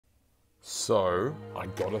So, I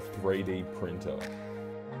got a 3D printer.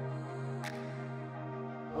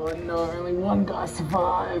 Oh no, only one guy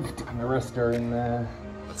survived. And the rest are in there.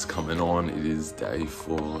 It's coming on, it is day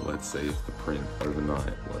 4. Let's see if the print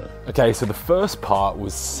overnight worked. Okay, so the first part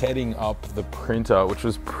was setting up the printer, which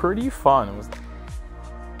was pretty fun. It was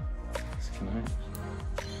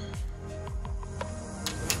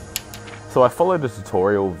So I followed a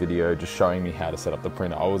tutorial video just showing me how to set up the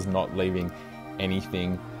printer. I was not leaving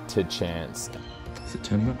anything to chance. Is it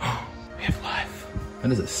turning on? We have life.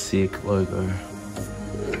 That is a sick logo.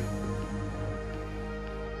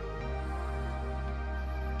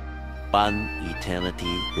 One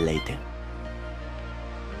eternity later.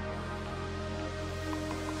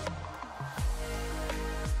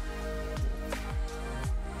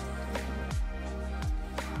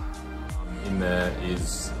 In there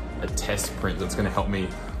is a test print that's going to help me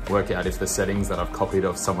work out if the settings that I've copied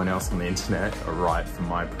off someone else on the internet are right for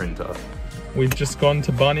my printer. We've just gone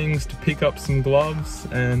to Bunnings to pick up some gloves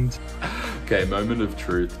and... Okay, moment of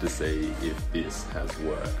truth to see if this has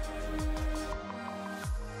worked.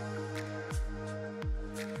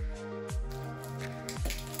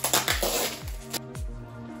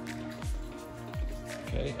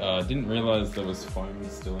 Okay, didn't realise there was foam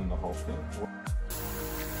still in the whole thing.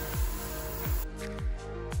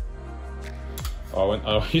 Oh,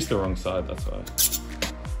 I used the wrong side, that's why.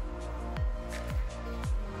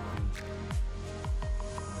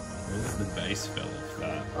 Where's the base fell off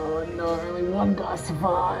that? Oh no, only one guy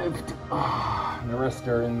survived. Oh, and the rest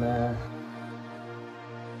are in there.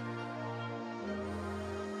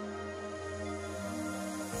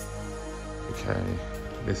 Okay,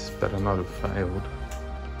 this better not have failed.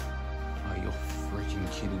 Oh, you're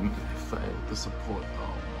freaking kidding me, they failed the support. Oh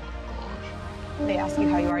my gosh. They ask you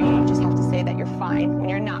how you are, you just have to say that you're fine when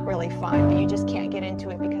you're not really fine, but you just can't get into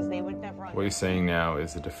it because they would never... What you're seeing now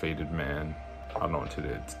is a defeated man. I don't know what to do,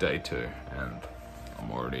 it's day 2 and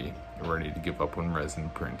I'm already ready to give up on resin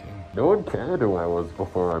printing. No one cared who I was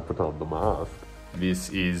before I put on the mask. This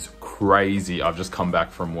is crazy. I've just come back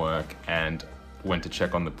from work and went to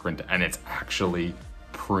check on the printer and it's actually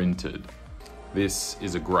printed. This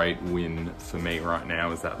is a great win for me right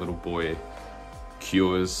now as that little boy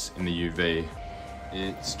cures in the UV.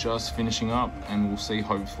 It's just finishing up and we'll see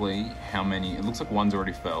hopefully how many, it looks like one's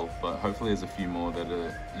already fell, but hopefully there's a few more that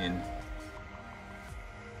are in.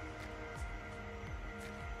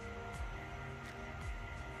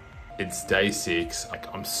 It's day 6, like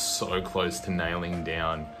I'm so close to nailing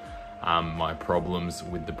down my problems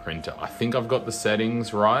with the printer. I think I've got the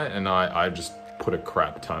settings right and I just put a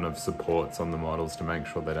crap ton of supports on the models to make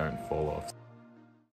sure they don't fall off.